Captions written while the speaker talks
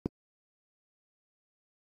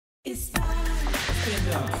It's fine.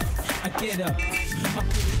 Get up, I get up.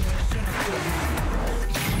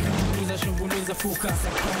 Lose focus,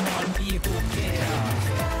 come on, be go get up.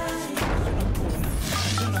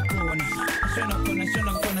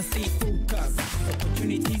 Gonna stay focused.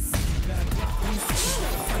 Opportunities.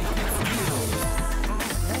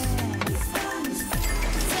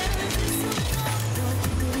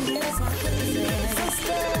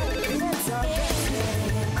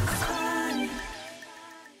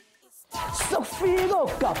 Sofrigo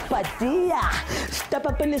Kapadia. Step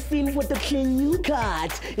up in the scene with the clean new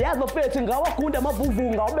cards. Yes, bafethu ngawagunda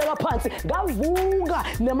amavuvunga ubeka phansi ngavunga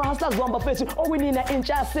nemahasa zomba bafethu okwinina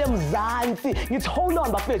intsha yasemzansi. Ngithi hold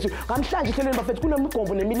on bafethu ngamhlanje hlelweni bafethu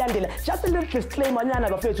kunemigombo nemilandela. Just a little disclaimer nyana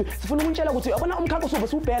bafethu sifuna ukuntshela ukuthi yabona umkhankaso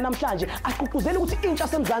obesubheka namhlanje aququzela ukuthi intsha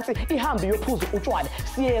yasemzansi ihambe yophuza utshwala.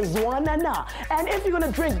 Siyezwana na. And if you're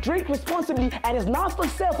going to drink responsibly, and it's not for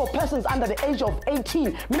sale for persons under the age of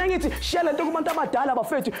 18. Mina ngithi share lento kubantu abadala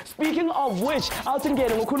bafethu. Speaking of which,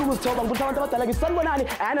 awuthingene ngokhuluma ukuthoba ngibutha abantu abadala ngisanibonani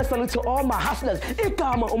and a salute to all my hustlers.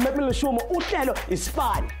 Igama uMepelo Shumo uhlelo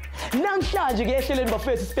iSpani. Namhlanje ke ehlelweni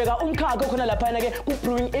bafethu sibheka umkhakha okhona lapha ke ku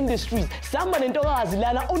brewing industries. Samba nentokazi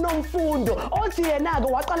lana uNomfundo othi yena ke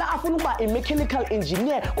waqala afuna ukuba i-mechanical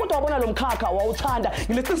engineer kodwa wabona lo mkhakha wawuthanda.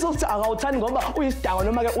 Ngilesizo ukuthi akawuthandi ngoba uyisidanga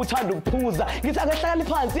noma ke uthanda ukuphuza. Ngithi akahlala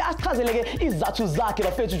phansi asichazele ke izathu zakhe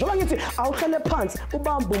bafethu. Njengoba ngithi awuhlale phansi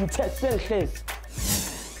ubamba umthetho sengihlezi.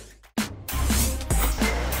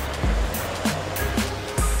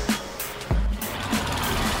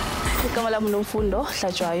 Hustler Nomfundo,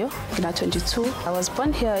 ngina 22. I was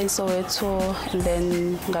born here in Soweto and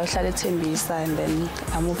then ngahlala eThembisa and then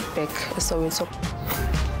I moved back to Soweto.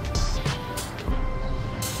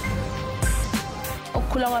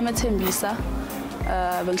 Ukukhula kwami eThembisa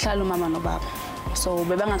bengihlala umama nobaba. So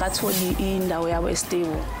bebangakatholi indawo yabo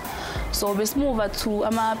stable. So besimove to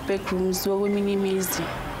ama bedrooms kweminye imizi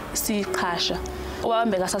siqhasha.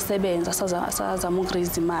 Ubambeka sasebenza sazama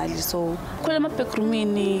ukuraise imali. So khona ama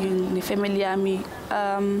bedroomini nefamily yami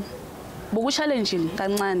boku challenging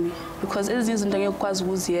kancane because ezinye izinto ngeke ukwazi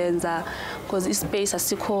ukuziyenza because ispace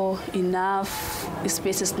asikho enough,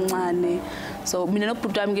 ispace esincane. So mina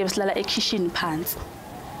nobhuti wami ke besilala ekitchen phansi.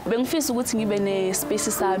 Bengifisa ukuthi ngibe ne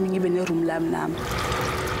space sami, ngibe ne room lami nami.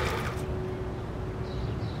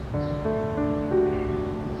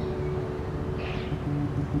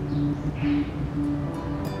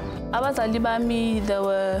 Abazali bami, they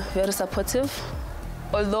were very supportive.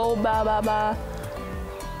 Although baba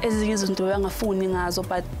ezinye izinto bengafuni ngazo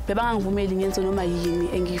but bebangangivumeli ngenze noma yini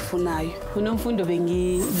engiyifunayo. UNomfundo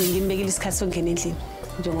bengimbekile isikhathi songena endlini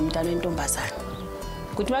njengomntana wentombazana.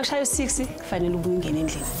 Kuthi makushaya 6 kufanele ubuye ungene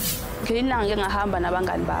endlini. Ngelilanga ngeke ngahamba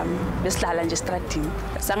nabangani bami besidlala nje estradini.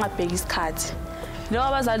 Sangabheka isikhathi. Lo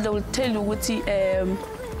abazali will tell ukuthi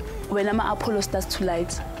when ama-Apollo starts to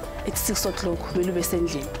light at 6 o'clock kumele ube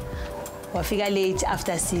sendlini. Wafika late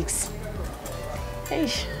after 6.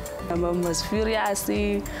 Eish, my mom was furious.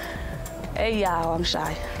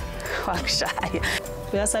 Wangishaya.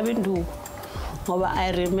 Uyasaba induku ngoba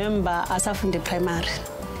I remember asafunde primary.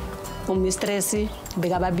 Umistress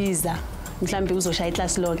bekababiza mhlambe uzoshaya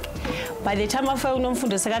iclass lonke. By the time afika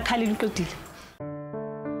uNomfundo sekakhalile uqedile.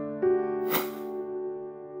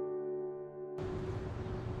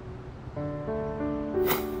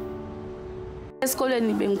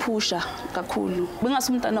 Esikoleni bengiphusha kakhulu.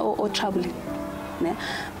 Bengasumntana o-troubling. Ne?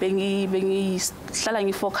 Bengihlala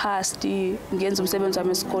ngifocused ngiyenza umsebenzi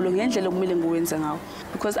wami esikolo ngendlela okumele ngiwenze ngawo.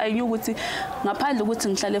 Because I knew ukuthi ngaphandle ukuthi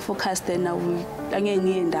ngihlale focused na angeke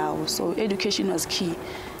ngiye ndawo. So education was key.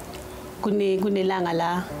 Kunelanga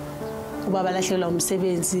la ubaba lahlekelwa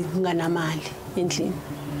umsebenzi kunganamali endlini.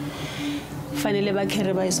 Kufanele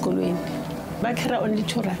bakhere ba esikolweni. Bakhera only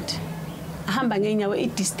 2 rand. Ahamba ngenyawo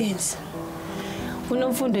i-distance.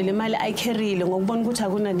 UNomfundo le mali ayikherile ngokubona ukuthi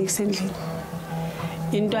akuna nix endlini.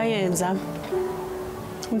 Into ayenza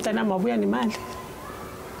umntana mabuya nemali.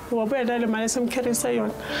 Wabuya nale mali esemkherisa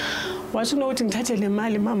yona. Wathi ukuthi ngithathe le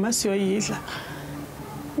mali mama siyoyidla.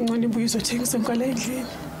 Ngcona ibuye izothengisa inkolo endlini.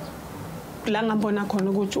 La ngambona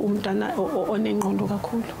khona ukuthi umntana onengqondo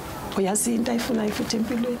kakhulu. Uyazi into ayifuna ifuthi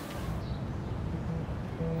empilweni.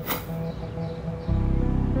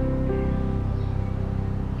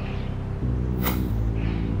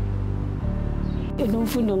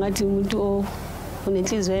 UNomfundo ngathi umuntu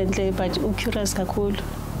unenhliziyo enhle but ucurious kakhulu.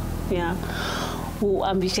 Yeah.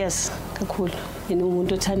 Ambitious kakhulu. Yena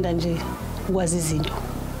umuntu othanda nje ukwazi izinto.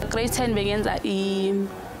 Grade 10 bengenza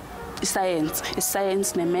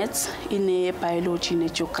i-science ne-maths, ine-biology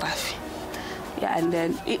ne-geography. Yeah, and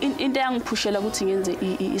then into yangiphushela ukuthi ngenze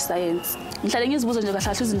i-science. Ngihlale ngizibuza nje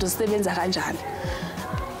kahle izinto zisebenza kanjani.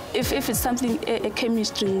 if it's something a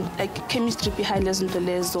chemistry, like chemistry behind lezinto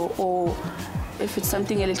lezo, or if it's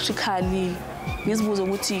something electrically, ngizibuza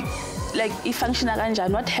ukuthi like i-functiona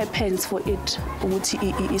kanjani, what happens for it ukuthi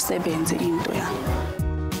isebenze into ya.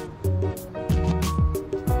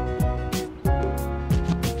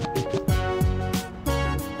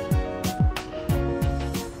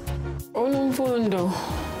 Nomfundo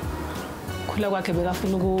khula kwakhe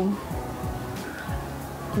bekafuna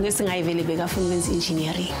ngesingayivele bekafuna ukwenza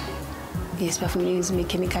engineering. Yes, bafuna ukwenza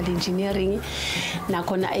mechanical engineering.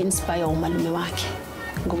 Nakhona inspire umalume wakhe.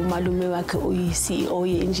 Ngoba umalume wakhe uyi-CEO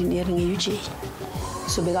ye-engineering e-UJ.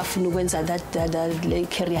 So bekafuna ukwenza that le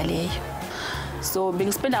career leyo. So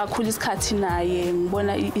bengispenda kakhulu isikhathi naye,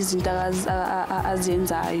 ngibona izinto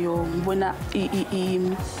azenzayo, ngibona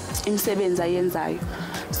imisebenzi ayenzayo.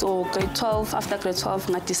 So grade 12, after grade 12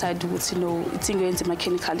 ngadecide ukuthi no, ithi ngiyenze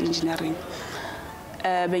mechanical engineering.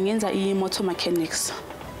 Bengenza i-motor mechanics.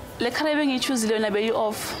 Le career bengiyichoosile yona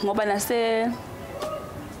beyi-off ngoba nase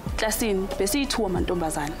classini besiyi-2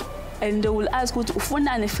 amantombazane. And they will ask ukuthi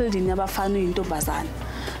ufunani efieldini yabafana uyintombazane.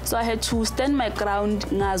 So I had to stand my ground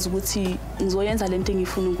ngazi ukuthi ngizoyenza lento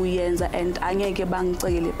engifuna ukuyenza and angeke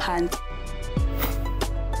bangicekele phansi.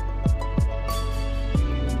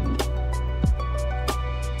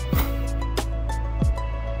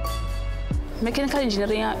 Mechanical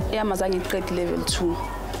engineering yamazange iqede level 2.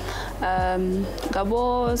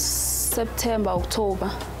 Ngabo September,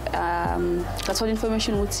 October, ngathola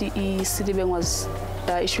information ukuthi i-Sedibeng was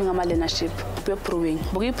issuing ama-learnership brewing.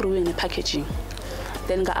 Brewing and packaging.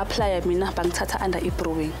 Then nga-apply mina bangithatha under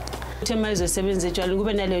i-brewing. Thema izosebenza etshwaleni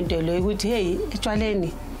kube nale nto leyo ukuthi hey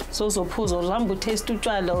etshwaleni sozophuza uzihamba utaste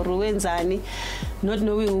utshwala or wenzani, not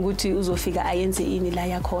knowing ukuthi uzofika ayenze ini la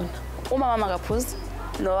yakhona. Uma mama ngaphuza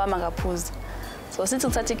nowama ngaphuza. So sithi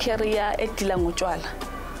ngithatha i-career edila ngotshwala.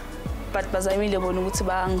 But bazamile bona ukuthi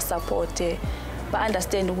bangisupporte,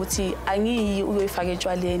 ba-understand ukuthi angiyi uyoyifaka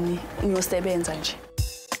etshwaleni, ngiyosebenza nje.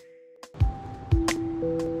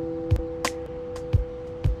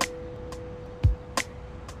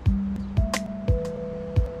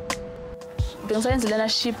 Bengisayenza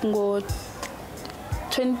learnership ngo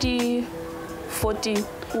 2014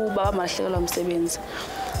 ubaba malahlekelwa umsebenzi.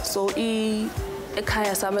 So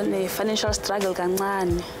ekhaya saba ne financial struggle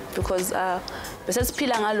kancane because bese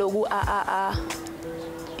siphila ngaloku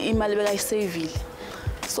imali bekayisavile.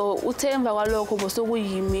 So uthemba kwalokho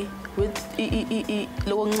bosokuyimi with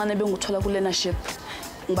lokho kancane benguthola ku learnership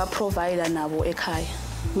ngiba provider nabo ekhaya.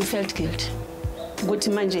 We felt guilt ukuthi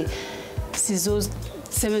manje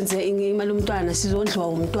sizosebenza imali umntwana sizondliwa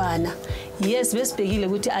umntwana. Yes, besibhekile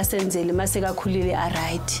ukuthi asenzele mase kakhulile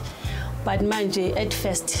right, but manje at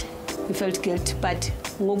first we felt guilt, but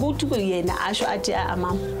ngokuthi kuyena asho athi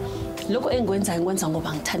mama lokho engikwenza ngikwenza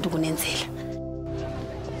ngoba ngithanda ukunenzela.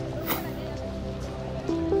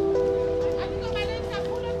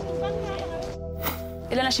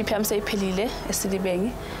 I-learnership yami seyiphelile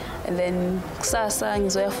eSedibeng, and then kusasa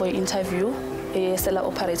ngizoya for interview Cellar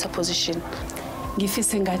operator position.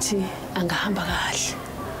 Ngifise ngathi angahamba kahle.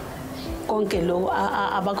 Konke lo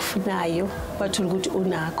abakufunayo bathola ukuthi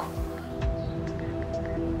unakho.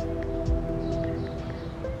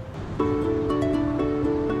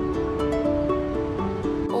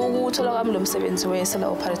 Ukuthola kwami lo msebenzi we-Cellar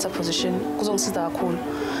operator position kuzongisiza kakhulu.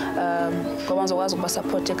 Ngoba ngizokwazi ukuba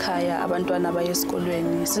support ekhaya abantwana abaye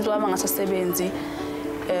esikolweni. Since wami ngasasebenzi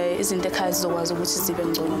izinto ekhaya zizokwazi ukuthi zibe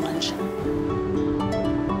ngcono manje.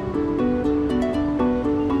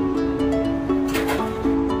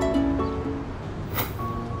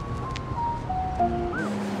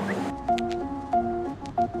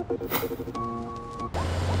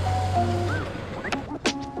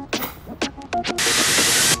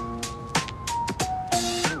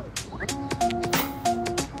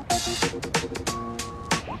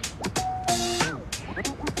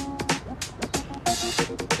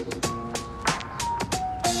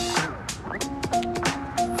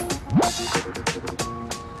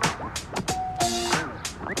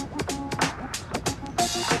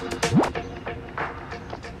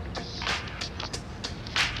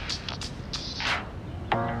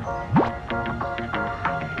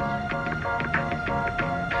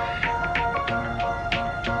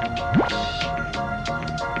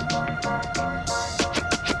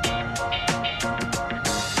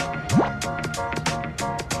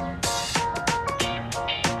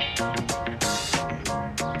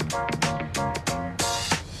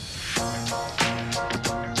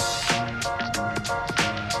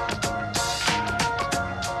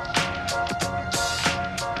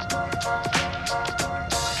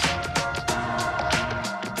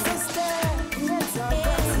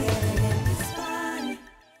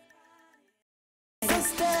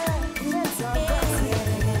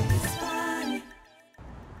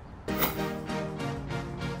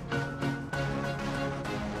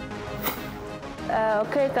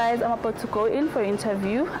 Okay, guys, I'm about to go in for an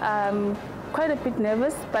interview. Quite a bit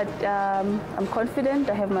nervous, but I'm confident.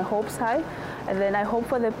 I have my hopes high, and then I hope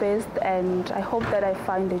for the best, and I hope that I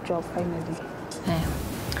find a job finally.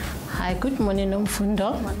 Hi, good morning,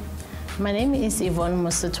 Nomfundo. My name is Yvonne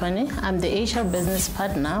Musutwane. I'm the HR business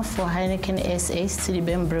partner for Heineken SA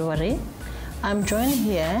Sedibeng Brewery. I'm joined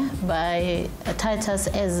here by Titus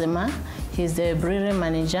Ezema. He's the brewery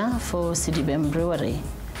manager for Sedibeng Brewery.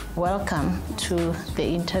 Welcome to the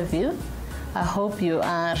interview. I hope you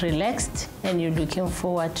are relaxed and you're looking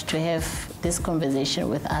forward to have this conversation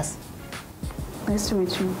with us. Nice to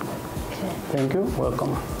meet you. Okay. Thank you.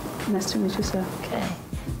 Welcome. Nice to meet you, sir. Okay.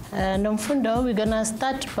 Nomfundo, we're gonna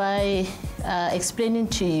start by explaining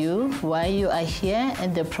to you why you are here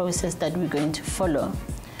and the process that we're going to follow.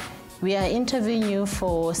 We are interviewing you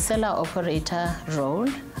for cellar operator role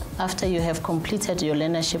after you have completed your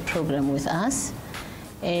learnership program with us.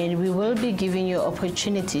 And we will be giving you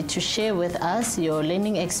opportunity to share with us your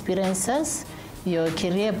learning experiences, your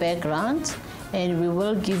career background, and we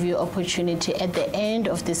will give you opportunity at the end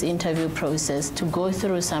of this interview process to go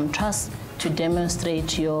through some tasks to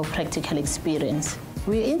demonstrate your practical experience.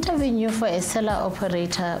 We're interviewing you for a cellar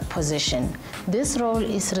operator position. This role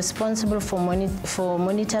is responsible for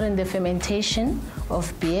monitoring the fermentation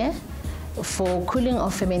of beer, for cooling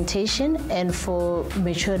of fermentation, and for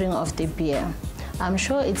maturing of the beer. I'm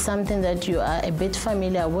sure it's something that you are a bit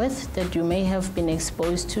familiar with, that you may have been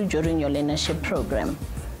exposed to during your learnership program.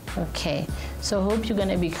 Okay, so hope you're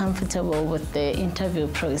gonna be comfortable with the interview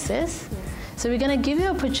process. So we're gonna give you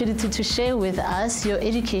an opportunity to share with us your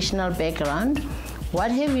educational background.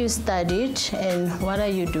 What have you studied and what are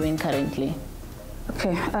you doing currently?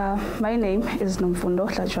 Okay, my name is Nomfundo.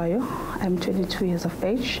 I'm 22 years of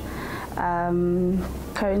age.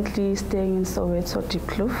 Currently staying in Soweto,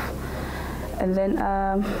 Diploma. And then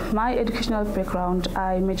my educational background,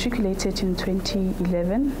 I matriculated in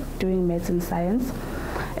 2011 doing maths and science.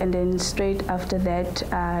 And then straight after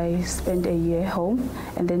that, I spent a year home.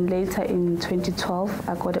 And then later in 2012,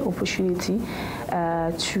 I got the opportunity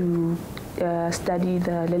to study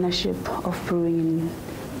the learnership of brewing in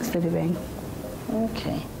Sedibeng.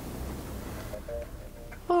 Okay.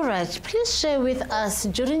 All right, please share with us,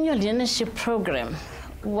 during your learnership program,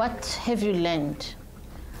 what have you learned?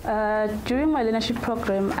 During my learnership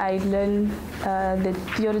program, I learned the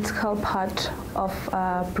theoretical part of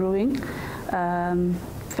brewing,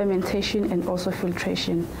 fermentation, and also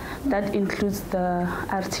filtration. That includes the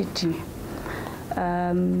RTD.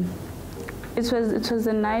 It was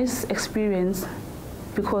a nice experience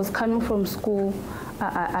because coming from school,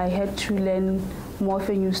 I had to learn more of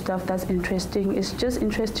a new stuff that's interesting. It's just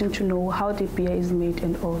interesting to know how the beer is made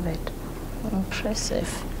and all that. Impressive.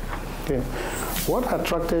 Okay. What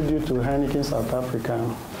attracted you to Heineken South Africa,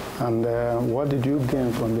 and what did you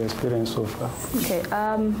gain from the experience so far? Okay,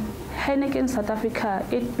 Heineken South Africa,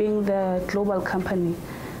 it being the global company,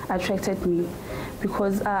 attracted me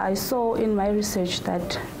because I saw in my research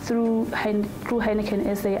that through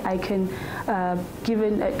Heineken SA, I can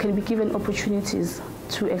be given opportunities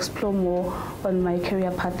to explore more on my career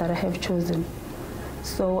path that I have chosen.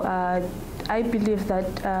 So I believe that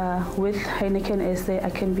with Heineken SA, I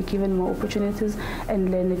can be given more opportunities and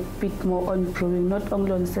learn a bit more on brewing, not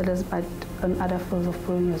only on cellars, but on other fields of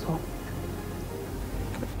brewing as well.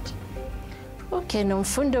 Okay,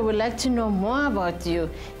 Nomfundo, we'd like to know more about you.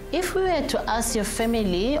 If we were to ask your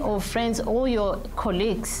family or friends or your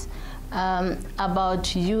colleagues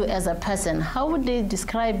about you as a person, how would they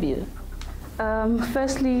describe you?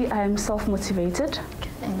 Firstly, I'm self-motivated.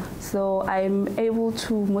 Okay. So I'm able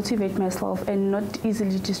to motivate myself and not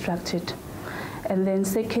easily distracted. And then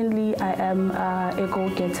secondly, I am a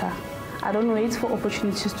go-getter. I don't wait for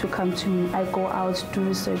opportunities to come to me. I go out, do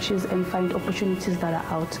researches, and find opportunities that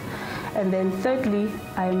are out. And then thirdly,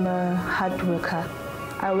 I'm a hard worker.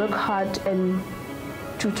 I work hard and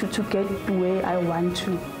to get where I want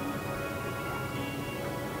to.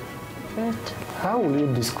 Good. How will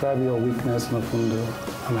you describe your weakness, Nomfundo,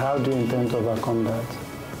 and how do you intend to overcome that?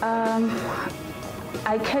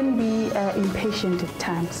 I can be impatient at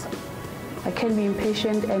times. I can be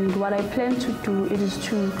impatient, and what I plan to do is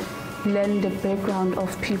to learn the background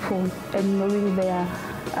of people and knowing their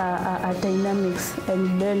dynamics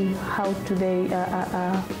and learn how do they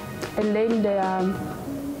and learn their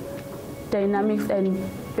dynamics and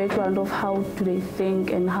background of how do they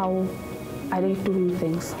think and how are they doing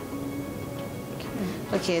things.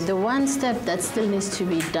 Okay, the one step that still needs to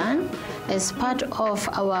be done as part of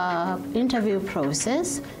our interview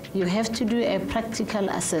process, you have to do a practical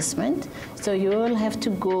assessment. So you will have to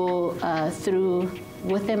go through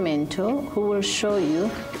with a mentor who will show you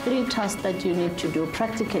 3 tasks that you need to do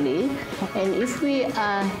practically. And if we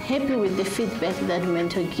are happy with the feedback that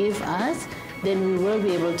mentor gives us, then we will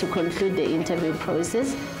be able to conclude the interview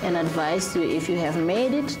process and advise you if you have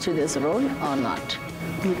made it to this role or not.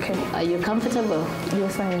 Okay. Are you comfortable?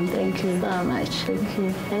 Yes, I am. Thank you So much. Thank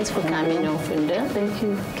you. Thanks for coming, Nomfundo. Thank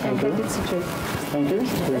you. I'm ready to drink. Thank you.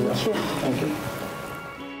 Thank you. Thank you.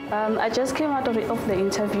 I just came out of the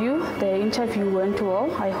interview. The interview went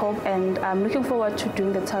well, I hope, and I'm looking forward to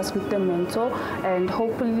doing the task with the mentor, and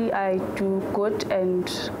hopefully I do good and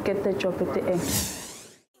get the job at the end.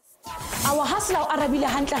 Our hustler arabile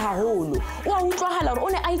hantle haholo. O a utlwahala hore o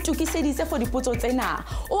ne a itukiseditse for dipotso tsena.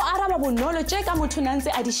 O araba bonolo tje ka motho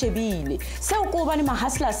nantse a di shebile. Seo ko bane ma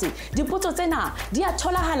hustlers, dipotso tsena di a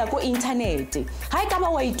tholahala ko internet. Ha e ka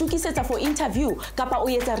ba wa itukisetsa for interview kapa o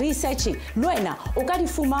etsa research, le wena o ka di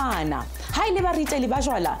fumana. Ha ile ba riteli ba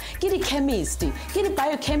jwala ke di chemist, ke di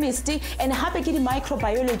biochemist and hape ke di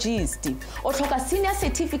microbiologist. O tlhoka senior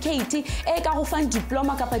certificate e ka go fang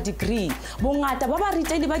diploma kapa degree. Bongata ba ba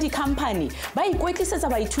riteli ba di company ba ikwetlisetsa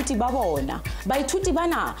baithuti ba bona. Baithuti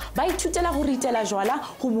bana ba ithutela go ritela jwala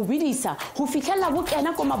go bobidisa go fitlhela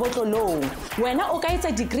bokena ko mabotlolong. Wena o ka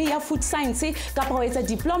etsa degree ya food science kapa o etsa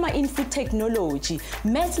diploma in food technology.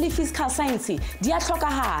 Maths le physical science di a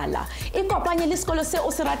tlhokahala. E kopanye le sekolo se o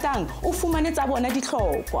se ratang o fumane tsa bona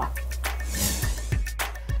ditlhokwa.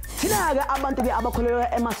 Thina-ke abantu-ke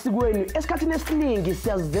abakholelwa emasikweni esikhathini esiningi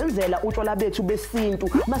siyazenzela utshwala bethu besintu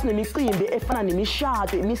masinemicimbi efana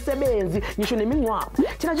nemishado, imisebenzi, ngisho nemingcwabo.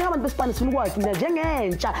 Thina njengabantu beSpani sifuna ukwazi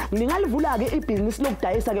njengentsha ningalivula-ke ibhizinisi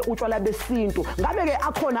lokudayisa-ke utshwala besintu. Ngabe-ke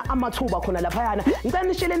akhona amathuba khona laphayana. Ngicela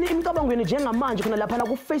nisheleni imicabango yenu njengamanje khona laphana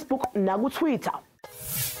ku-Facebook naku-Twitter.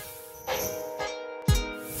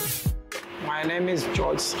 My name is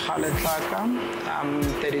George Khaletlaka. I'm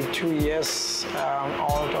 32 years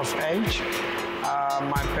old of age.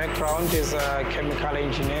 My background is chemical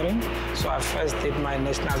engineering. So I first did my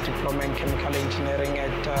national diploma in chemical engineering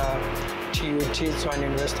at TUT, Tshwane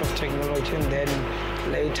University of Technology, and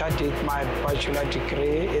then later did my bachelor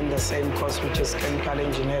degree in the same course, which is chemical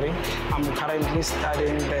engineering. I'm currently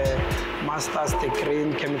studying the master's degree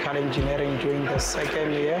in chemical engineering during the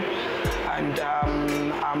 2nd year. And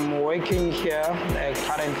I'm working here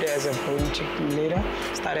currently as a brewing team leader.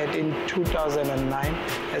 Started in 2009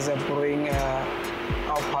 as a brewing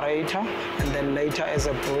operator, and then later as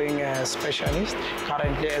a brewing specialist.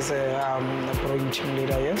 Currently as a brewing team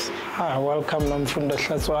leader, yes. Hi, welcome Nomfundo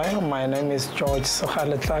Hlatswayo. My name is George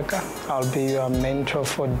Khaletlaka. I'll be your mentor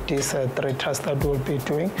for these 3 tasks that we'll be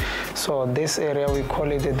doing. So this area, we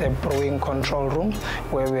call it the brewing control room,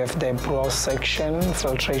 where we have the brewer section,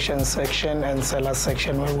 filtration section, and cellar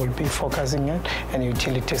section, where we'll be focusing on, and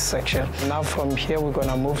utilities section. Now from here, we're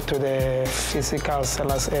gonna move to the physical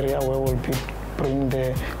cellars area, where we'll be doing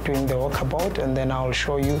the walkabout, and then I'll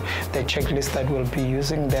show you the checklist that we'll be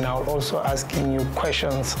using. Then I'll also asking you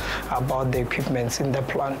questions about the equipments in the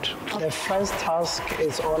plant. The first task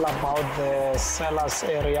is all about the cellars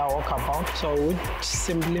area walkabout. So which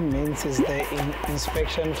simply means is the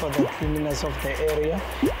inspection for the cleanliness of the area,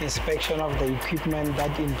 inspection of the equipment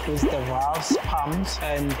that includes the valves, pumps,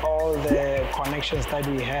 and all the connections that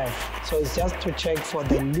we have. So it's just to check for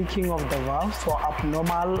the leaking of the valve, for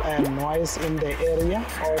abnormal noise in the area,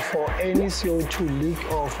 or for any CO2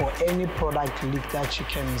 leak, or for any product leak that you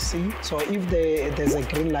can see. So if there's a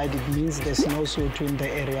green light, it means there's no CO2 in the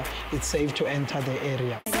area. It's safe to enter the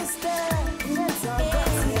area.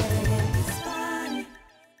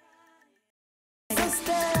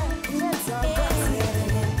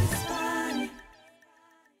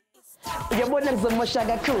 Yabona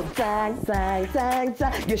ngizomoshaga cool tang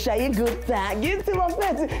ngishaya ingutha ngithi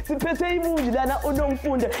bafethi siphethe ibunji lana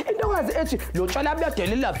uNomfundo into ongazi ethi lo tshwala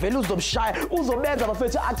buyadelela vele uzobushaya uzobenza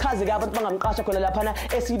bafethi achaze ke abantu bangamqasha khona lapha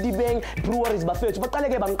Sedibeng Breweries bafethi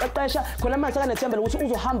baqaleke bamqeqesha khona manje akanethembele ukuthi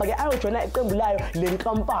uzohamba ke ayojoina iqembu layo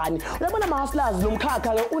lenkampani. Uyabona ama hustlers lo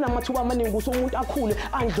mkhakha ke unamathuba amaningi ukuthi umuntu akhule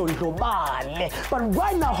andlondlobale. But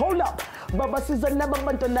right now, hold up, baba sizana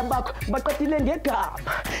babantwana bakho baqedile ngegaba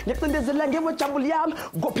ngicindezela ngewejambuli yami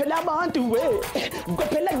ngophela abantu we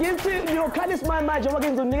ngophela ngithi ngiyokhalisa manje ngoba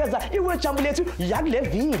ngizonikeza iwejambuli lethu yakule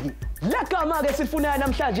viki. Lagama ke sifunayo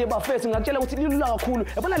namhlanje bafethi ngakutshela ukuthi lilula kakhulu.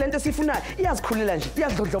 Yabona lento esifunayo iyazikhulela nje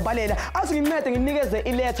iyazidlodlobalela. Asingincede nginikeze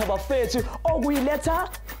iletha bafethi okuyiletha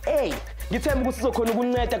A. Ngithemba ukuthi sizokhona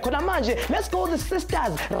ukunceda khona manje. Let's go the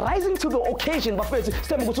sisters rising to the occasion bafethi.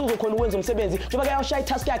 Sithemba ukuthi uzokhona ukwenza umsebenzi njengoba ke awushaya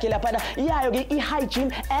task yakhe lapha iyayo ke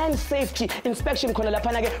hygiene and safety inspection khona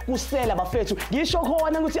lapha ke kusela bafethi. Ngisho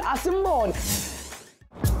khona ukuthi asimbone.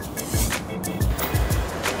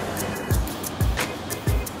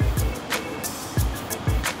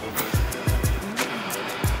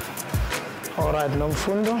 All right,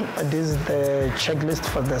 Nomfundo, this is the checklist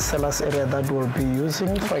for the cellars area that we'll be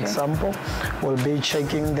using. For example, we'll be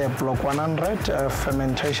checking the block 100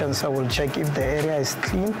 fermentation. So we'll check if the area is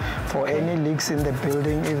clean for any leaks in the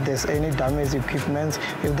building, if there's any damaged equipment,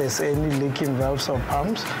 if there's any leaking valves or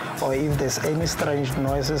pumps, or if there's any strange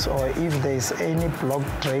noises, or if there's any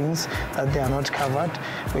blocked drains that they are not covered.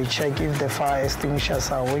 We check if the fire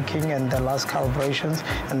extinguishers are working and the last calibrations,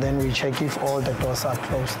 and then we check if all the doors are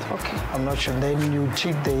closed. Okay. I'm not sure. Then you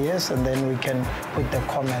tick the yes, and then we can put the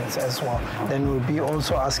comments as well. Then we'll be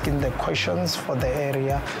also asking the questions for the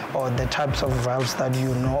area or the types of valves that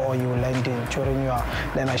you know or you learned in during your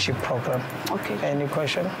learnership program. Okay. Any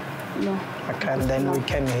question? No. Okay, and then we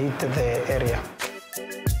can hit the area.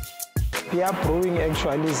 Beer brewing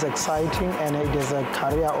actually is exciting and it is a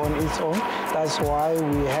career on its own. That's why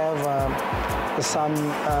we have some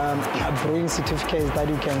brewing certificates that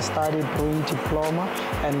you can study, brewing diploma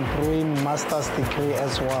and brewing master's degree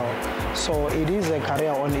as well. So it is a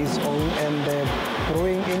career on its own, and the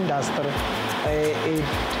brewing industry,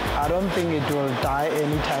 I don't think it will die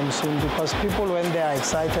anytime soon, because people, when they are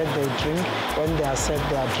excited, they drink. When they are sad,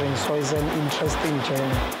 they drink. So it's an interesting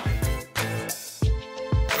journey.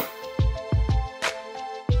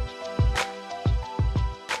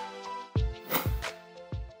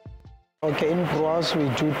 Okay, in Brewers we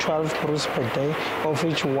do 12 brews per day, of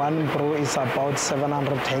which one brew is about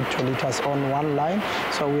 700 hectoliters on one line.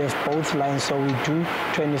 So we have both lines, so we do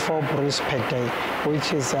 24 brews per day,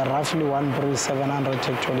 which is roughly one brew is 700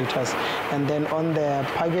 hectoliters. And then on the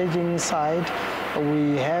packaging side,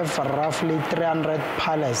 we have roughly 300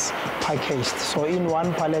 pallets packaged. So in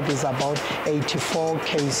one pallet is about 84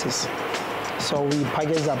 cases. So we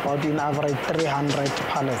package about in average 300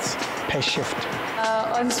 pallets per shift.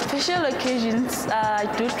 On special occasions, I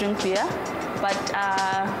do drink beer, but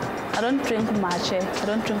I don't drink much. I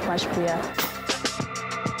don't drink much beer.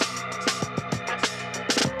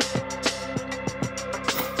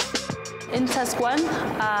 In task 1,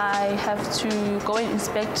 I have to go and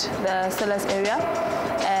inspect the cellars area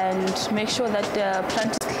and make sure that the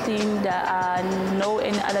plant is clean, there are no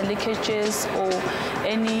any other leakages or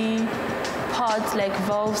any parts like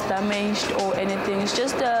valves damaged or anything. It's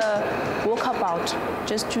just a walkabout,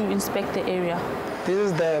 just to inspect the area. This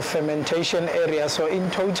is the fermentation area. So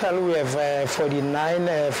in total we have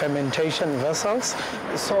 49 fermentation vessels.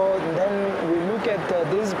 So then we look at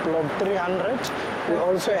this block 300. We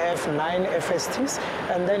also have 9 FSTs,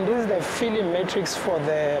 and then this is the filling matrix for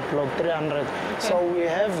the block 300. Okay. So we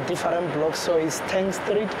have different blocks. So it's Tank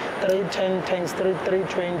Street 310, Tank Street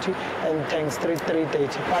 320, and Tank Street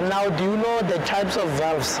 330. But now, do you know the types of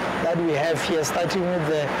valves that we have here, starting with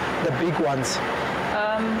the big ones?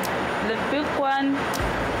 The big one,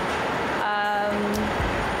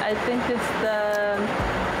 I think it's the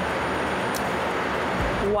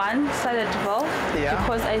one-sided valve,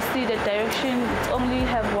 because I see the direction, it only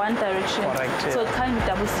have one direction. Correct, yeah. So it can't be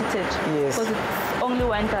double-seated. Yes. Because it's only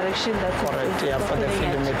one direction that's correct, yeah, for the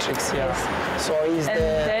filling matrix, yeah. Yes. So is and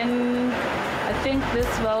then I think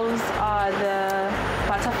these valves are the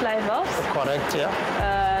butterfly valves. Correct, yeah.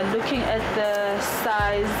 Looking at the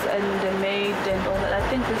size and the made and all that, I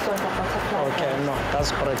think this one's a butterfly. Okay, no,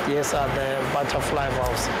 that's correct. Yes, are the butterfly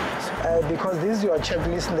valves. Because this is your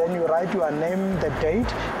checklist, then you write your name, the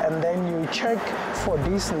date, and then you check for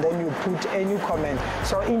this, and then you put any comment.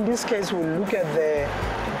 So in this case, we'll look at the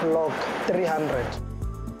block 300.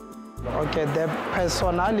 Okay, the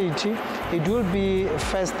personality, it will be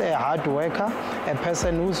first a hard worker, a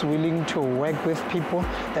person who's willing to work with people,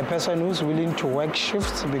 the person who's willing to work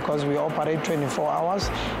shifts because we operate 24 hours,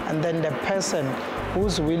 and then the person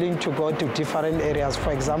who's willing to go to different areas,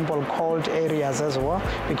 for example, cold areas as well,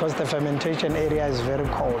 because the fermentation area is very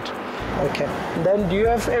cold. Okay, then do you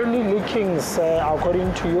have any leakings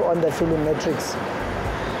according to you on the filling matrix?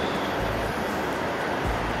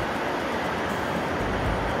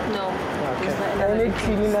 Any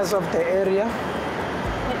cleanliness of the area?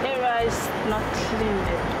 The area is not clean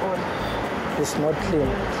at all. It's not clean.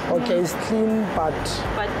 Okay, it's clean, but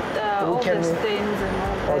all the stains and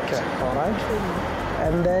all that. Okay, all right.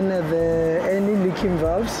 And then any leaking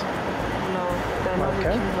valves? No, there are no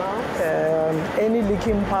leaking valves. Any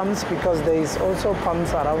leaking pumps, because there is also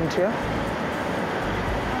pumps around here?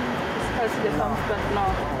 It's the pumps, but no.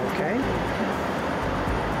 Okay.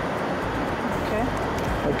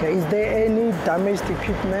 Okay, is there any damaged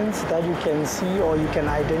equipment that you can see or you can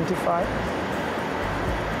identify?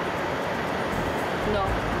 No.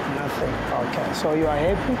 Nothing. Okay, so you are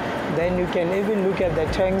happy. Then you can even look at the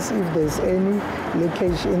tanks if there's any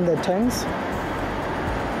leakage in the tanks.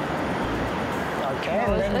 Okay,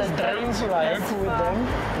 and then the drains, you are happy with them?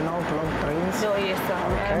 No blocked drains?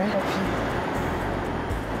 am happy.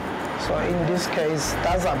 So in this case,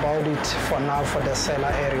 that's about it for now for the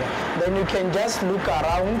cellar area. Then you can just look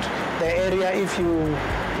around the area if you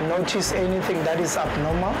notice anything that is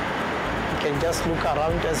abnormal. You can just look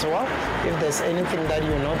around as well if there's anything that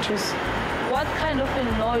you notice. What kind of a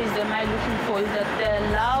noise am I looking for? Is that the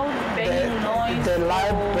loud banging noise? The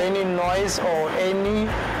loud banging noise, or any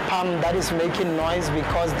pump that is making noise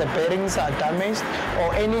because the bearings are damaged,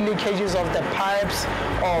 or any leakages of the pipes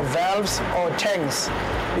or valves or tanks,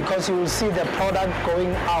 because you will see the product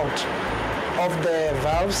going out of the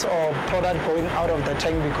valves or product going out of the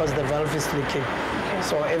tank because the valve is leaking. Okay.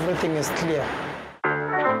 So everything is clear.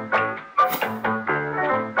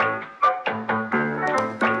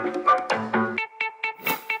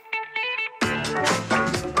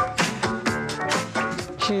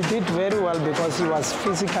 She did very well because she was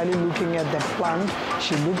physically looking at the plant.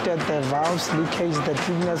 She looked at the valves, leakage, the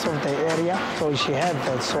thickness of the area. So she had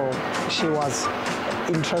that. So she was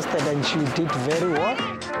interested and she did very well.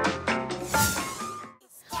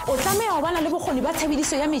 O tlameha ho bana le bokgoni ba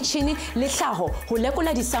tshebediso ya metjhini le hlaho ho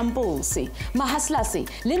lekola di-samples.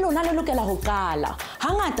 Mahustlers le lona le lokela ho qala.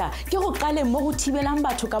 Hangata ke ho qaleng mo ho thibelang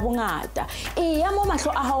batho ka bongata. Eya mo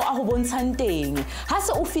mahlo a hao a ho bontshang teng. Ha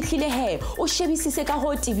se o fihlile he, o shebisise ka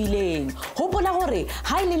ho tibileng. Hopola hore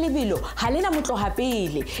ha ile lebelo ha lena motloha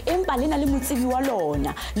pele, empa lena le motsebi wa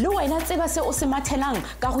lona. Le wena tseba se o se mathelang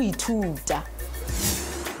ka ho ithuta.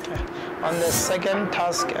 On the second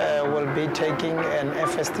task, we'll be taking an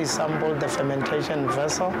FST sample, the fermentation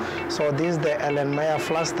vessel. So this is the Ellen Meyer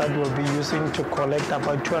flask that we'll be using to collect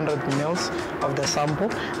about 200 mils of the sample.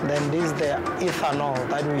 Then this is the ethanol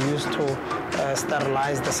that we use to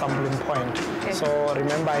sterilize the sampling point. Okay. So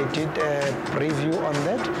remember, I did a preview on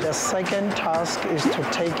that. The second task is to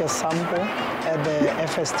take a sample at the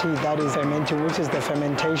FST, that is fermenting, which is the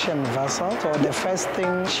fermentation vessel. So the first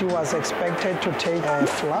thing, she was expected to take a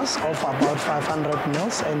flask of about 500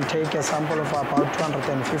 mils and take a sample of about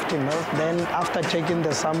 250 mils. Then after taking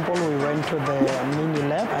the sample, we went to the mini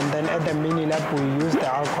lab, and then at the mini lab we used the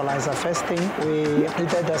alcoholizer. First thing, we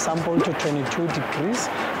heated the sample to 22 degrees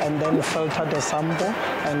and then filtered the sample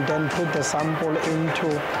and then put the sample into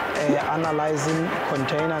an analyzing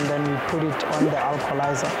container, and then we put it on the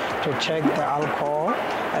alcoholizer to check the alcohol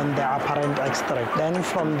and the apparent extract. Then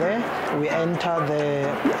from there, we enter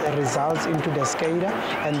the results into the SCADA,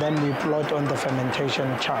 and then we plot on the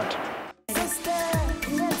fermentation chart.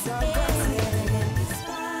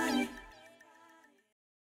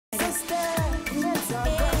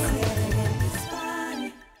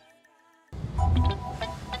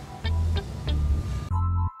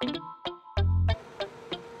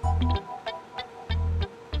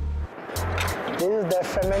 This is the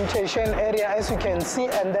fermentation area, as you can see,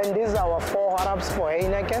 and then these are our 4 hot-ups for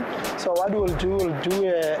Heineken. So what we'll do,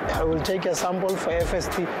 we'll take a sample for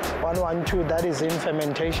FST 112 that is in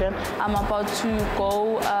fermentation. I'm about to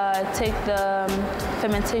go take the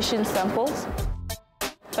fermentation samples.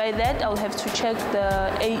 By that, I'll have to check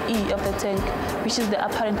the AE of the tank, which is the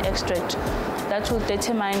apparent extract. That will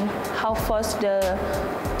determine how fast the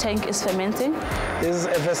tank is fermenting. This is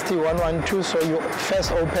FST 112, so you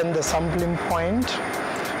first open the sampling point,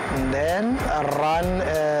 and then run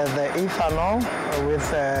the ethanol with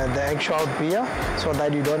the actual beer, so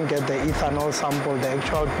that you don't get the ethanol sample, the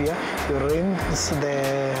actual beer. You rinse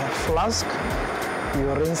the flask, you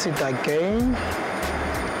rinse it again,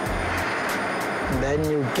 then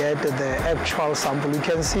you get the actual sample. You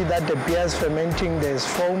can see that the beer is fermenting, there's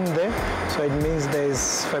foam there, so it means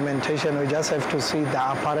there's fermentation. We just have to see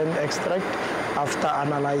the apparent extract after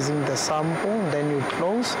analyzing the sample. Then you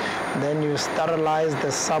close, then you sterilize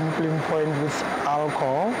the sampling point with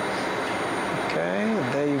alcohol. Okay,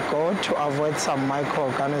 there you go, to avoid some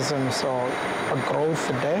microorganisms or growth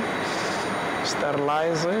there.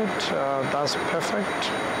 Sterilize it, that's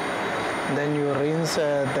perfect. Then you rinse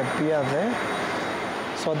the beer there.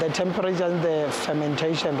 So the temperature in the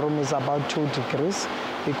fermentation room is about 2 degrees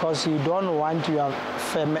because you don't want your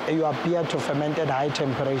beer to ferment at high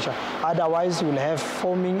temperature. Otherwise, you'll have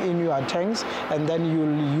foaming in your tanks, and then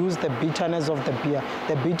you'll use the bitterness of the beer.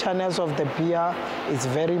 The bitterness of the beer is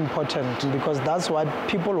very important because that's what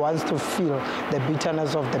people want to feel, the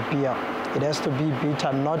bitterness of the beer. It has to be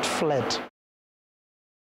bitter, not flat.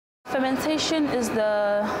 Fermentation is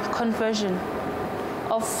the conversion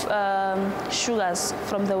of sugars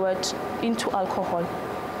from the wort into alcohol.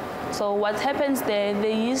 So what happens there,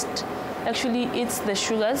 the yeast actually eats the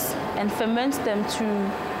sugars and ferments them to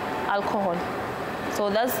alcohol. So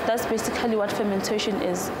that's basically what fermentation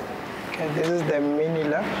is. Okay, this is the mini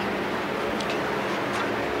lab.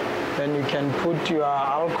 Then you can put your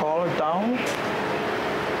alcohol down.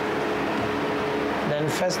 Then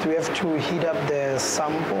first we have to heat up the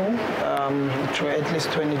sample to at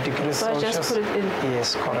least 20 degrees So Celsius. I just put it in?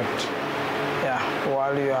 Yes, correct. Yeah,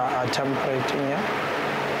 while you are temperating, yeah.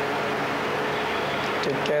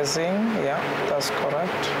 Degassing, yeah, that's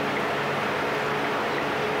correct.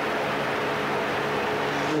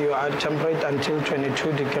 You are temperate until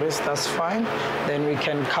 22 degrees, that's fine. Then we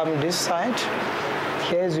can come this side.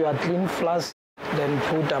 Here's your clean flask. Then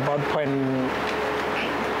put about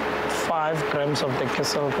 0.5 grams of the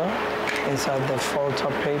Kesselka inside the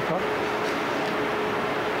filter paper.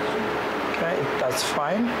 Okay, that's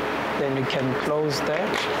fine. Then you can close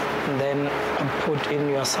that and then put in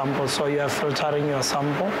your sample. So you are filtering your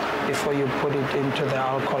sample before you put it into the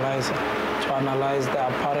alcoholizer to analyze the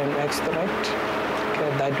apparent extract.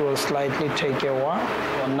 Okay, that will slightly take a while.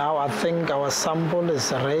 So now I think our sample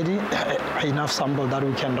is ready, enough sample that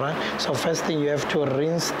we can run. So first thing you have to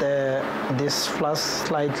rinse this flask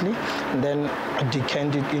slightly, and then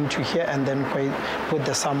decant it into here, and then put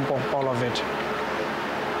the sample, all of it.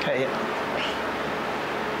 Okay.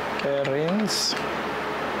 Okay, rinse.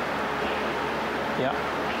 Yeah.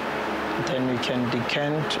 Then we can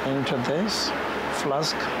decant into this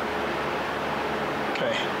flask.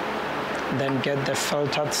 Okay. Then get the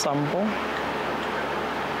filtered sample.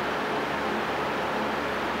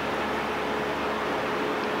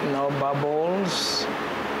 No bubbles.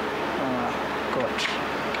 Good.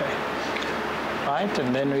 Okay. Right,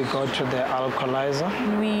 and then we go to the alcoholizer.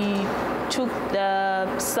 We took the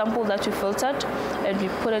sample that we filtered and we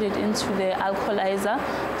put it into the alcoholizer.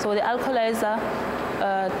 So the alcoholizer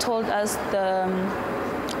told us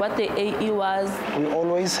what the AE was. We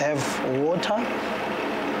always have water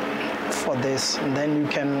for this, and then you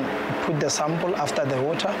can put the sample after the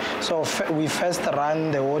water. So we first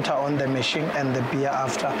run the water on the machine and the beer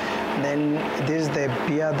after. Then this is the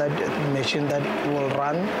beer machine that will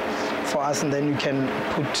run for us, and then you can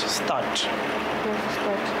put start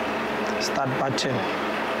button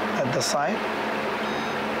at the side.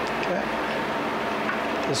 Okay,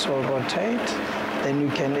 this will rotate. Then you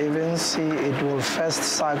can even see it will first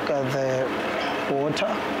suck the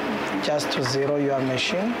water just to zero your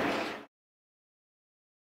machine.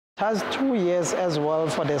 It has 2 years as well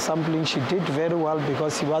for the sampling. She did very well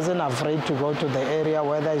because she wasn't afraid to go to the area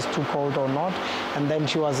whether it's too cold or not, and then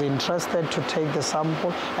she was interested to take the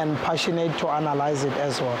sample and passionate to analyze it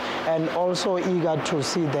as well, and also eager to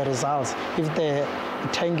see the results, if the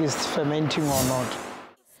tank is fermenting or not.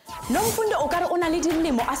 Nomfundo o kare o na le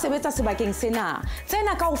dilemo a sebetsa sebakeng sena.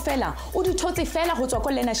 Tsena kaofela o di thotse fela ho tswa ko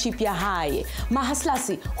leadership ya hae.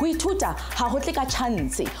 Mahaslas ho ithuta ha ho tle ka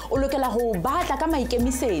chance. O lokela ho batla ka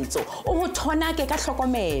maikemisetso, o ho thonake ka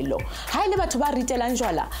hlokomelo. Ha ile batho ba ritelang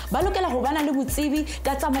jwala, ba lokela ho bana le botsebi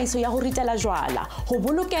ka tsamaiso ya ho ritela jwala, ho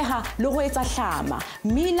bolokeha le ho etsa hlama,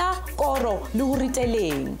 mila, koro le ho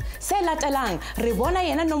riteleng. Se latelang re bona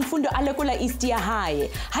yena Nomfundo a lekola east ya hae.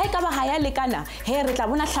 Ha e ka ba ha ya lekana, he re tla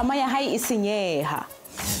bona hlama ya hae e senyeha.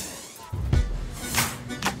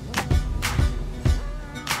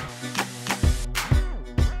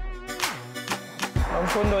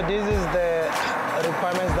 Nomfundo, this is the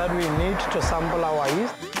requirements that we need to sample our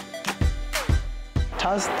yeast.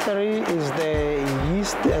 Task 3 is the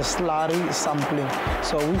yeast slurry sampling,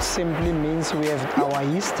 so which simply means we have our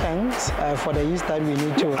yeast tanks for the yeast that we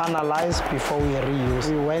need to analyze before we reuse.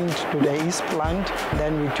 We went to the yeast plant,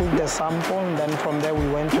 then we took the sample, and then from there we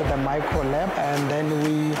went to the micro lab, and then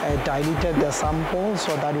we diluted the sample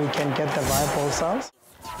so that we can get the viable cells.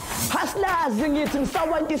 Hustlers, ngithi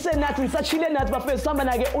ngisawantise nathi ngisachile nathi bafethu samba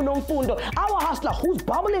nake uNomfundo, our hustler who's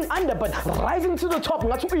bubbling under but rising to the top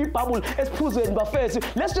ngathi uyibubble esiphuzweni bafethu.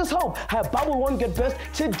 Let's just hope her bubble won't get burst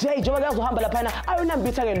today. Njengoba yazohamba laphana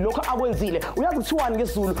ayonambitha ke lokho akwenzile. Uyazi kuthiwani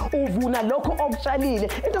ngeZulu, uvuna lokho okutshalile.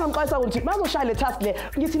 Into ngamqayisa ukuthi bazoshaya le task le,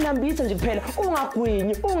 ngithi nambitha nje kuphela,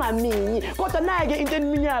 ungagwinyi, ungaminyi. Kodwa naye ke into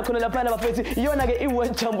eminyaka khona laphana bafethu, iyona ke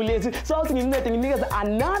iword jambuleti. So uthi ngimncede nginikeza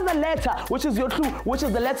another letter, which is your clue, which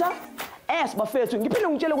is the letter S bafethu. Ngiphinde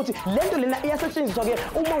ngitshele ukuthi lento lena iyasetshenziswa ke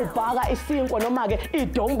uma ubhaka isinkwa noma ke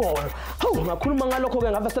idombolo. Hawu, ngakhuluma ngalokho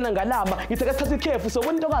ke ngavesana ngalama, ngithi ke sithatha ikhefu, so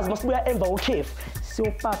wena intokazi masibuya emva kokhefu.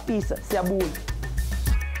 Siyopapisa, siyabuya.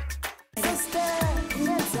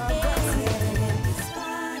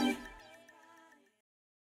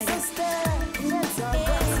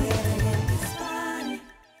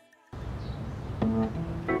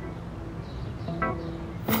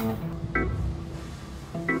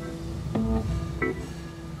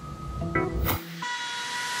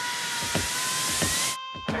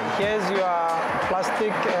 Here's your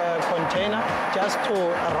plastic container just to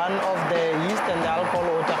run off the yeast and the alcohol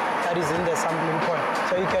water that is in the sampling point.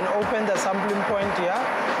 So you can open the sampling point here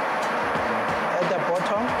at the bottom.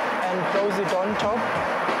 and close it on top.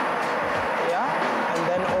 Yeah, and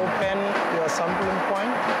then open your sampling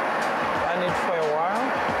point, run it for a while.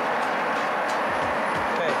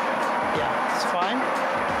 Okay, yeah, it's fine.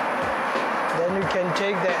 Then you can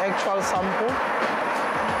take the actual sample.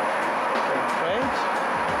 Okay, great.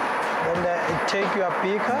 Then take your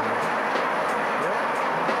beaker. Yep.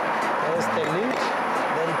 There's the lid.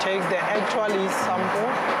 Then take the actual yeast sample.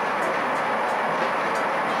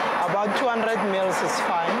 About 200 mils is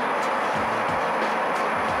fine.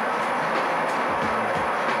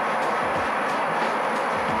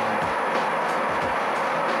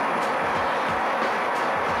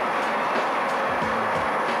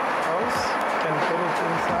 Else, you can put it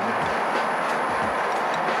inside.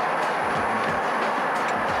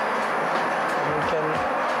 And you can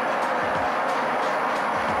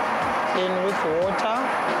clean with water,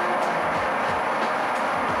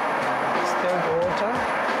 distilled water.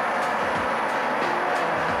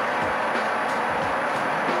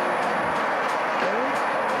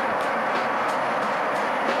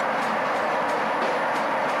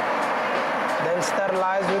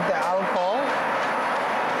 Sterilize with the alcohol.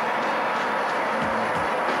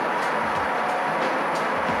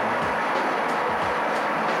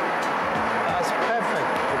 That's perfect.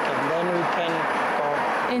 Okay, then we can go.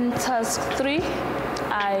 In task 3,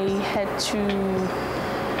 I had to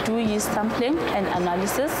do yeast sampling and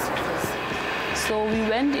analysis. So we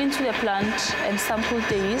went into the plant and sampled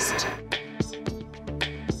the yeast.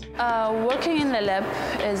 Working in the lab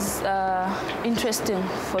is interesting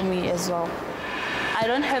for me as well. I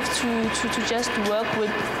don't have to just work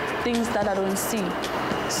with things that I don't see.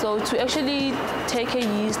 So to actually take a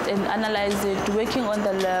yeast and analyze it, working on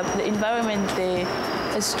the lab, the environment there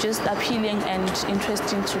is just appealing and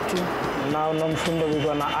interesting to do. Now, Nomfundo, we're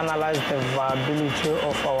going to analyze the viability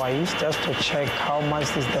of our yeast just to check how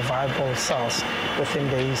much is the viable cells within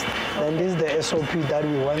the yeast. Then this is the SOP that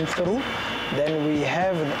we went through. Then we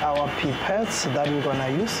have our pipettes that we're going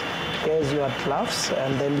to use. Here's your gloves,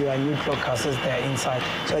 and then your nucleocassettes there inside.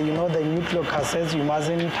 So you know the nucleocassettes, you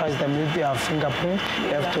mustn't touch them with your fingerprint.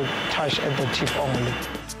 You have to touch at the tip only.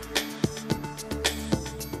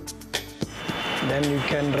 Then you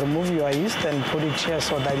can remove your yeast and put it here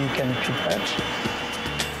so that you can pipette.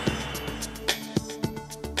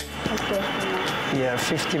 Okay. Yeah,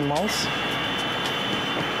 50 mils.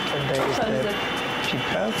 And there is the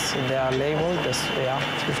pipettes. They are labeled. This, yeah,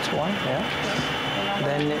 51. Yeah.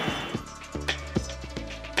 Then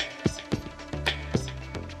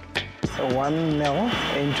 1 ml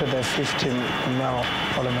into the 50 ml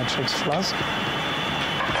volumetric flask.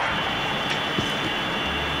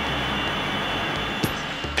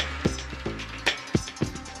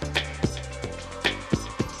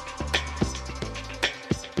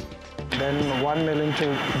 Then 1 ml into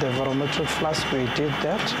the volumetric flask, we did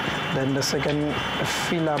that. Then the second,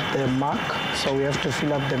 fill up the mark. So we have to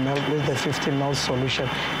fill up the milk with the 50 ml solution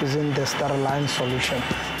using the sterile solution.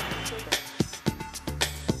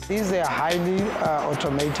 This is a highly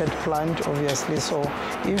automated plant, obviously, so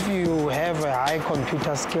if you have a high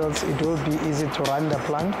computer skills, it will be easy to run the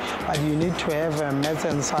plant, but you need to have a math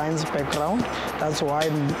and science background. That's why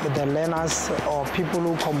the learners or people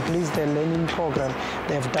who complete the learning program,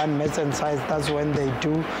 they've done math and science. That's when they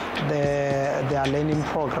do their learning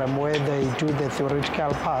program, where they do the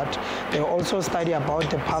theoretical part. They also study about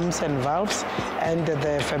the pumps and valves and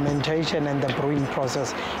the fermentation and the brewing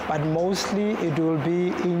process, but mostly it will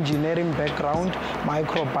be engineering background,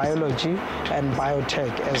 microbiology, and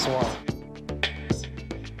biotech as well.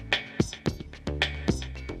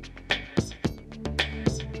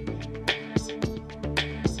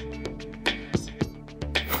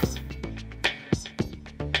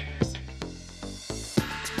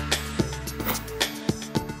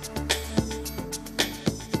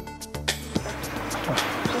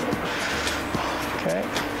 Okay,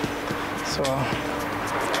 so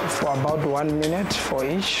for about 1 minute for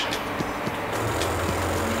each.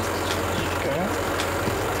 Okay.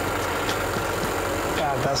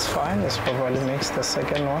 Yeah, that's fine. Let's probably mix the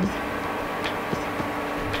second one.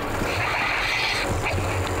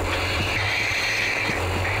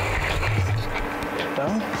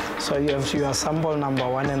 Done. So you have your sample number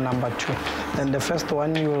 1 and number 2. Then the first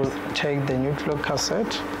one, you will take the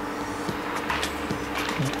nucleocassette.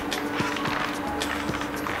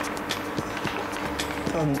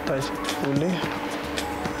 Don't touch it fully.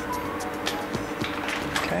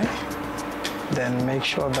 Okay. Then make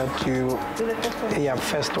sure that you do the first one. Yeah,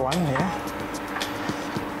 first one, yeah.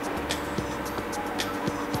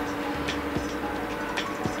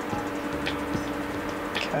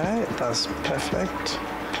 Okay, that's perfect.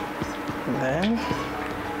 Then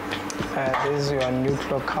This is your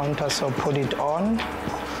nuclear counter, so put it on.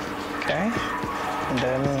 Okay, and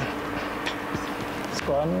then it's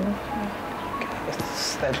gone. Okay,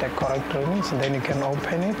 set the correct readings, and then you can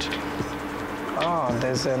open it. Oh,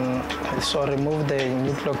 there's so remove the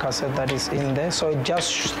nuclear cassette that is in there. So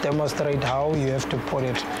just demonstrate how you have to put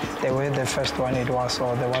it the way the first one it was,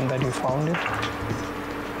 or the one that you found it.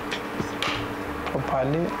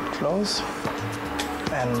 Properly close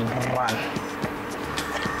and run.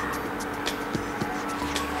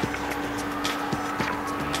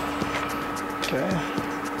 Okay.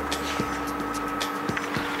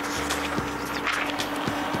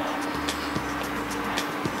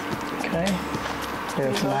 Okay. We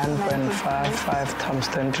have 9.55 times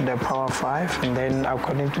 10 to the power 5, and then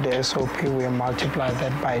according to the SOP, we multiply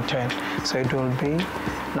that by 10. So it will be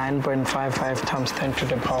 9.55 times 10 to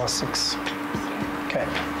the power 6. Okay.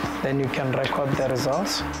 Then you can record the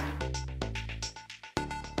results.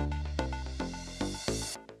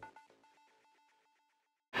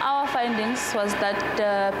 Our findings was that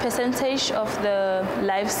the percentage of the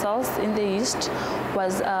live cells in the yeast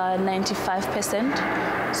was 95%.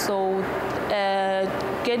 So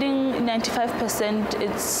getting 95%,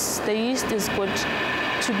 the yeast is good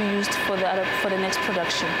to be used for the next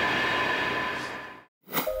production.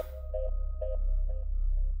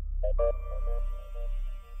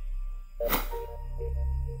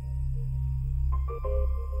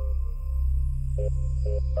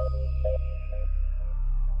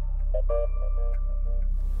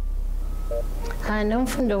 Hi,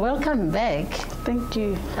 Nomfundo, welcome back. Thank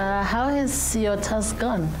you. How has your task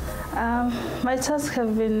gone? My tasks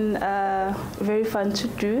have been very fun to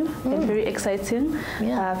do and very exciting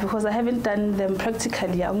because I haven't done them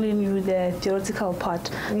practically. I only knew the theoretical part.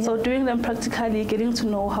 Yeah. So doing them practically, getting to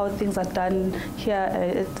know how things are done here,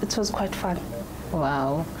 it was quite fun.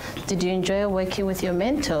 Wow. Did you enjoy working with your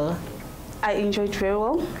mentor? I enjoyed very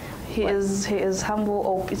well. He is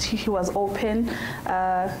humble. He was open.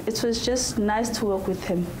 It was just nice to work with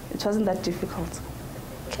him. It wasn't that difficult.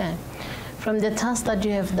 Okay. From the tasks that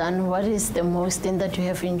you have done, what is the most thing that you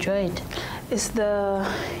have enjoyed? It's the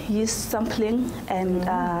yeast sampling and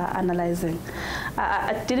analyzing.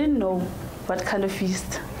 I didn't know what kind of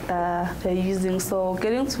yeast they're using, so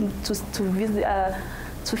getting to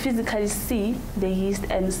physically see the yeast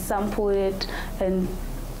and sample it and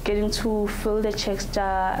getting to feel the texture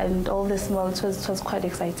and all the smell, it was quite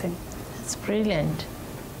exciting. That's brilliant.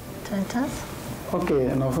 Tantas? Okay,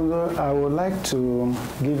 Nomfundo, I would like to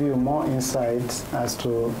give you more insights as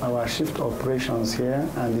to our shift operations here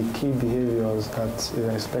and the key behaviors that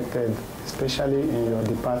is expected, especially in your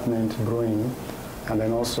department, brewing, and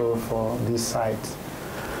then also for this site.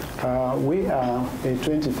 We are a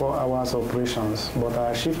 24 hours operations, but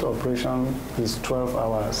our shift operation is 12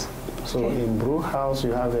 hours. So in brew house,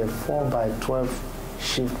 you have a 4x12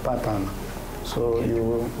 shift pattern. So you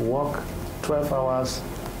will work 12 hours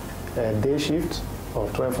day shift or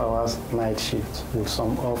 12 hours night shift with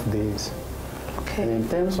some off days. Okay. And in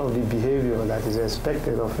terms of the behavior that is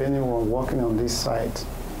expected of anyone working on this site,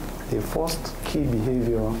 the first key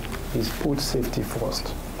behavior is put safety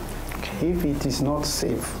first. Okay. If it is not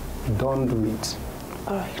safe, don't do it.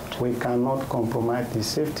 All right. We cannot compromise the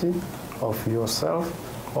safety of yourself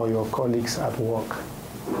or your colleagues at work.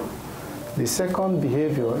 The second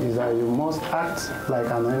behavior is that you must act like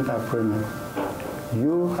an entrepreneur.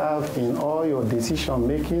 You have in all your decision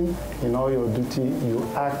making, in all your duty, you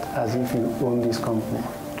act as if you own this company.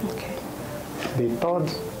 Okay. The third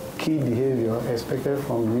key behavior expected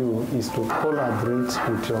from you is to collaborate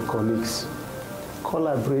with your colleagues.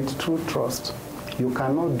 Collaborate through trust. You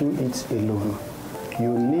cannot do it alone.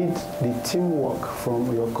 You need the teamwork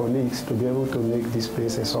from your colleagues to be able to make this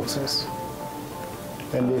place a success.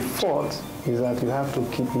 And the fourth is that you have to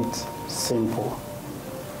keep it simple.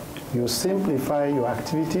 You simplify your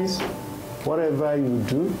activities. Whatever you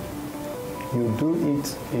do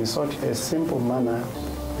it in such a simple manner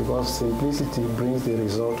because simplicity brings the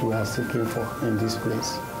result we are seeking for in this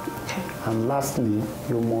place. Okay. And lastly,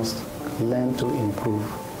 you must learn to improve.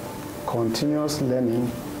 Continuous learning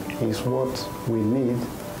is what we need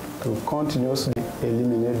to continuously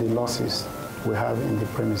eliminate the losses we have in the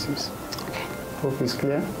premises. Okay. Hope it's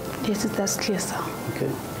clear? Yes, that's clear, sir. Okay.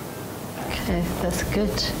 Okay, that's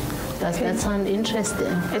good. Does that sound interesting?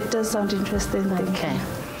 It does sound interesting. Okay.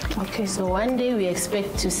 Okay. So one day we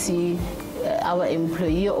expect to see our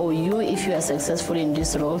employee or you, if you are successful in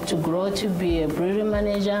this role, to grow to be a brewery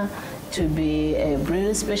manager, to be a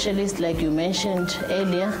brewery specialist, like you mentioned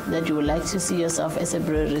earlier, that you would like to see yourself as a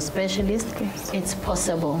brewery specialist. Yes. It's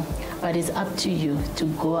possible, but it's up to you to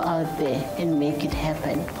go out there and make it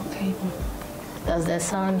happen. Okay. Does that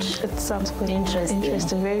sound? It sounds good. Interesting.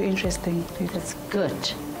 Interesting, very interesting. That's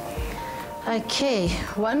good. Okay,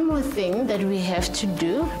 one more thing that we have to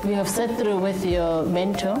do. We have sat through with your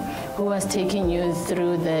mentor who was taking you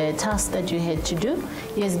through the task that you had to do.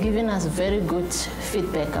 He has given us very good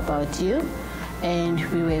feedback about you, and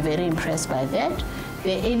we were very impressed by that.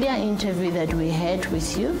 The earlier interview that we had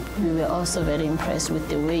with you, we were also very impressed with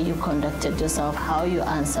the way you conducted yourself, how you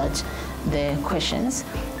answered the questions.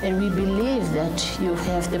 And we believe that you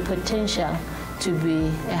have the potential to be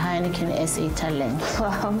a Heineken SA talent.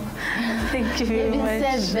 Wow, thank you very much.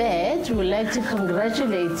 Having said that, we'd like to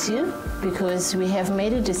congratulate you because we have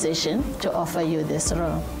made a decision to offer you this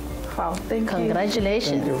role. Wow, thank you.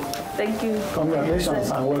 Congratulations. Thank you. Thank you. Congratulations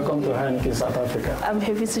and welcome to Heineken South Africa. I'm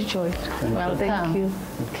happy to join. Welcome. Thank you.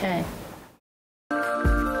 Okay.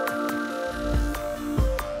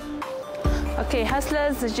 Okay,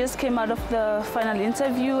 Hustlers just came out of the final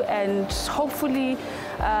interview, and hopefully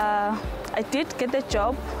I did get the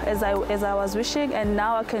job as I was wishing, and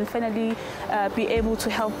now I can finally be able to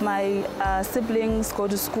help my siblings go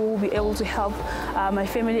to school, be able to help my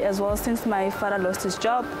family as well, since my father lost his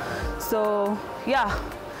job. So yeah,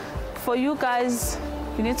 for you guys,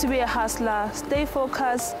 you need to be a hustler, stay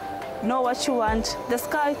focused, know what you want. The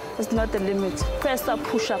sky is not the limit. Press up,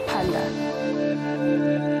 push up, panda.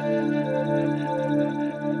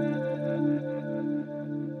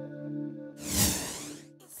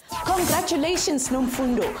 Congratulations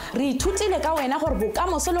Nomfundo. Re ithutile ka wena gore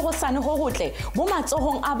bokamoso le go sane go gotle mo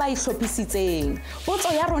matsohong a ba itlhophisitseng.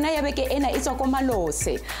 Potso ya rona ya beke ena e tswa ko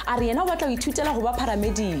Malose. A re yena o batla go ithutela go ba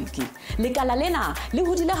paramedic. Lekala lena le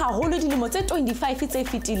hodile haholo dilemo tse 25 tse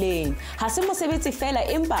fetileng. Ha se mosebetsi fela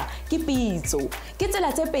empa ke pitso. Ke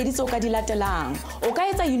tsela tse pedi tse o ka di latelang. O ka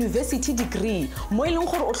etsa university degree mo e leng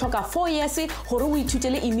gore o tlhoka 4 years gore o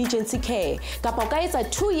ithutele emergency care, kapa o ka etsa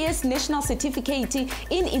 2 years national certificate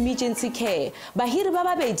in emergency care. Bahiri ba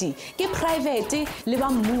babedi ke private le ba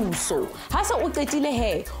mmuso. Ha se o qetile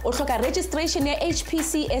he, o hloka registration ya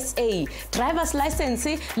HPCSA, driver's license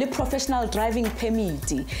le professional driving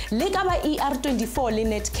permit. Le ka ba ER24 le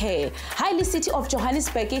Netcare. Ha le City of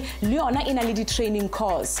Johannesburg le yona ina le di training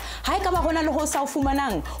course. Ha e ka ba hona le ho sa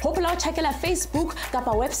fumanang, hopola o checkela Facebook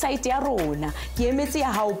kapa website ya rona. Ke emetse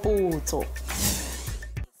ya hao potso.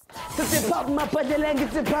 Sithi pop mapadelengi,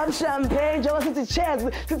 sithi pop champagne, njengoba sithi cheers,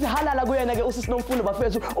 sithi halala kuyena ke usisi Nomfundo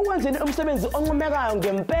bafethu. Ukwenzeni umsebenzi onqumekayo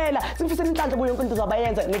ngempela. Sifisela inhlanhla kuyo yonke into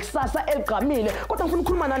zabayenza nekusasa eligqamile. Kodwa ngifuna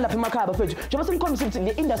ukukhuluma nani lapha emakhaya bafethu. Njengoba simkhombisa ukuthi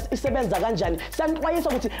le industry isebenza kanjani. Siyanixwayisa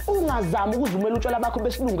ukuthi ungazami ukuzumela utshwala bakho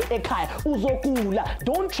besilungu ekhaya, uzogula.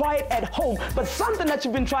 Don't try it at home, but something that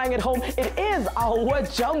you've been trying at home, it is our word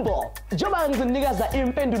jumble. Njengoba ngizinikeza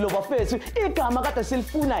impendulo bafethu, igama kade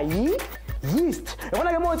silifuna yeast.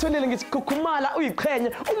 Yabona ke motholile ngithi khukhumala uyiqhenye,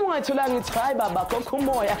 uma ungayitholanga ngithi hayi baba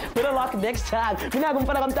kokhumoya, better luck next time. Mina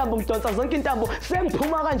kumfana kaMntambo ngidonsa zonke intambo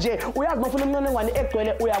sengiphuma kanje. Uyazi mafuna umnqonengwane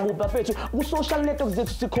egcwele uyakupha fethu ku social networks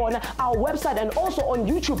zethu sikhona, our website and also on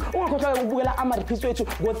YouTube. Ungakhohlwa ukubukela ama repeats wethu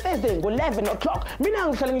go Thursday ngo 11 o'clock. Mina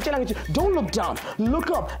ngihlala ngitshela ngithi don't look down, look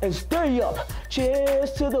up and stay up.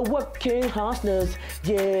 Cheers to the working hustlers.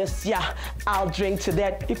 Yes, yeah, I'll drink to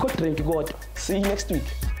that. You could drink God. See you next week.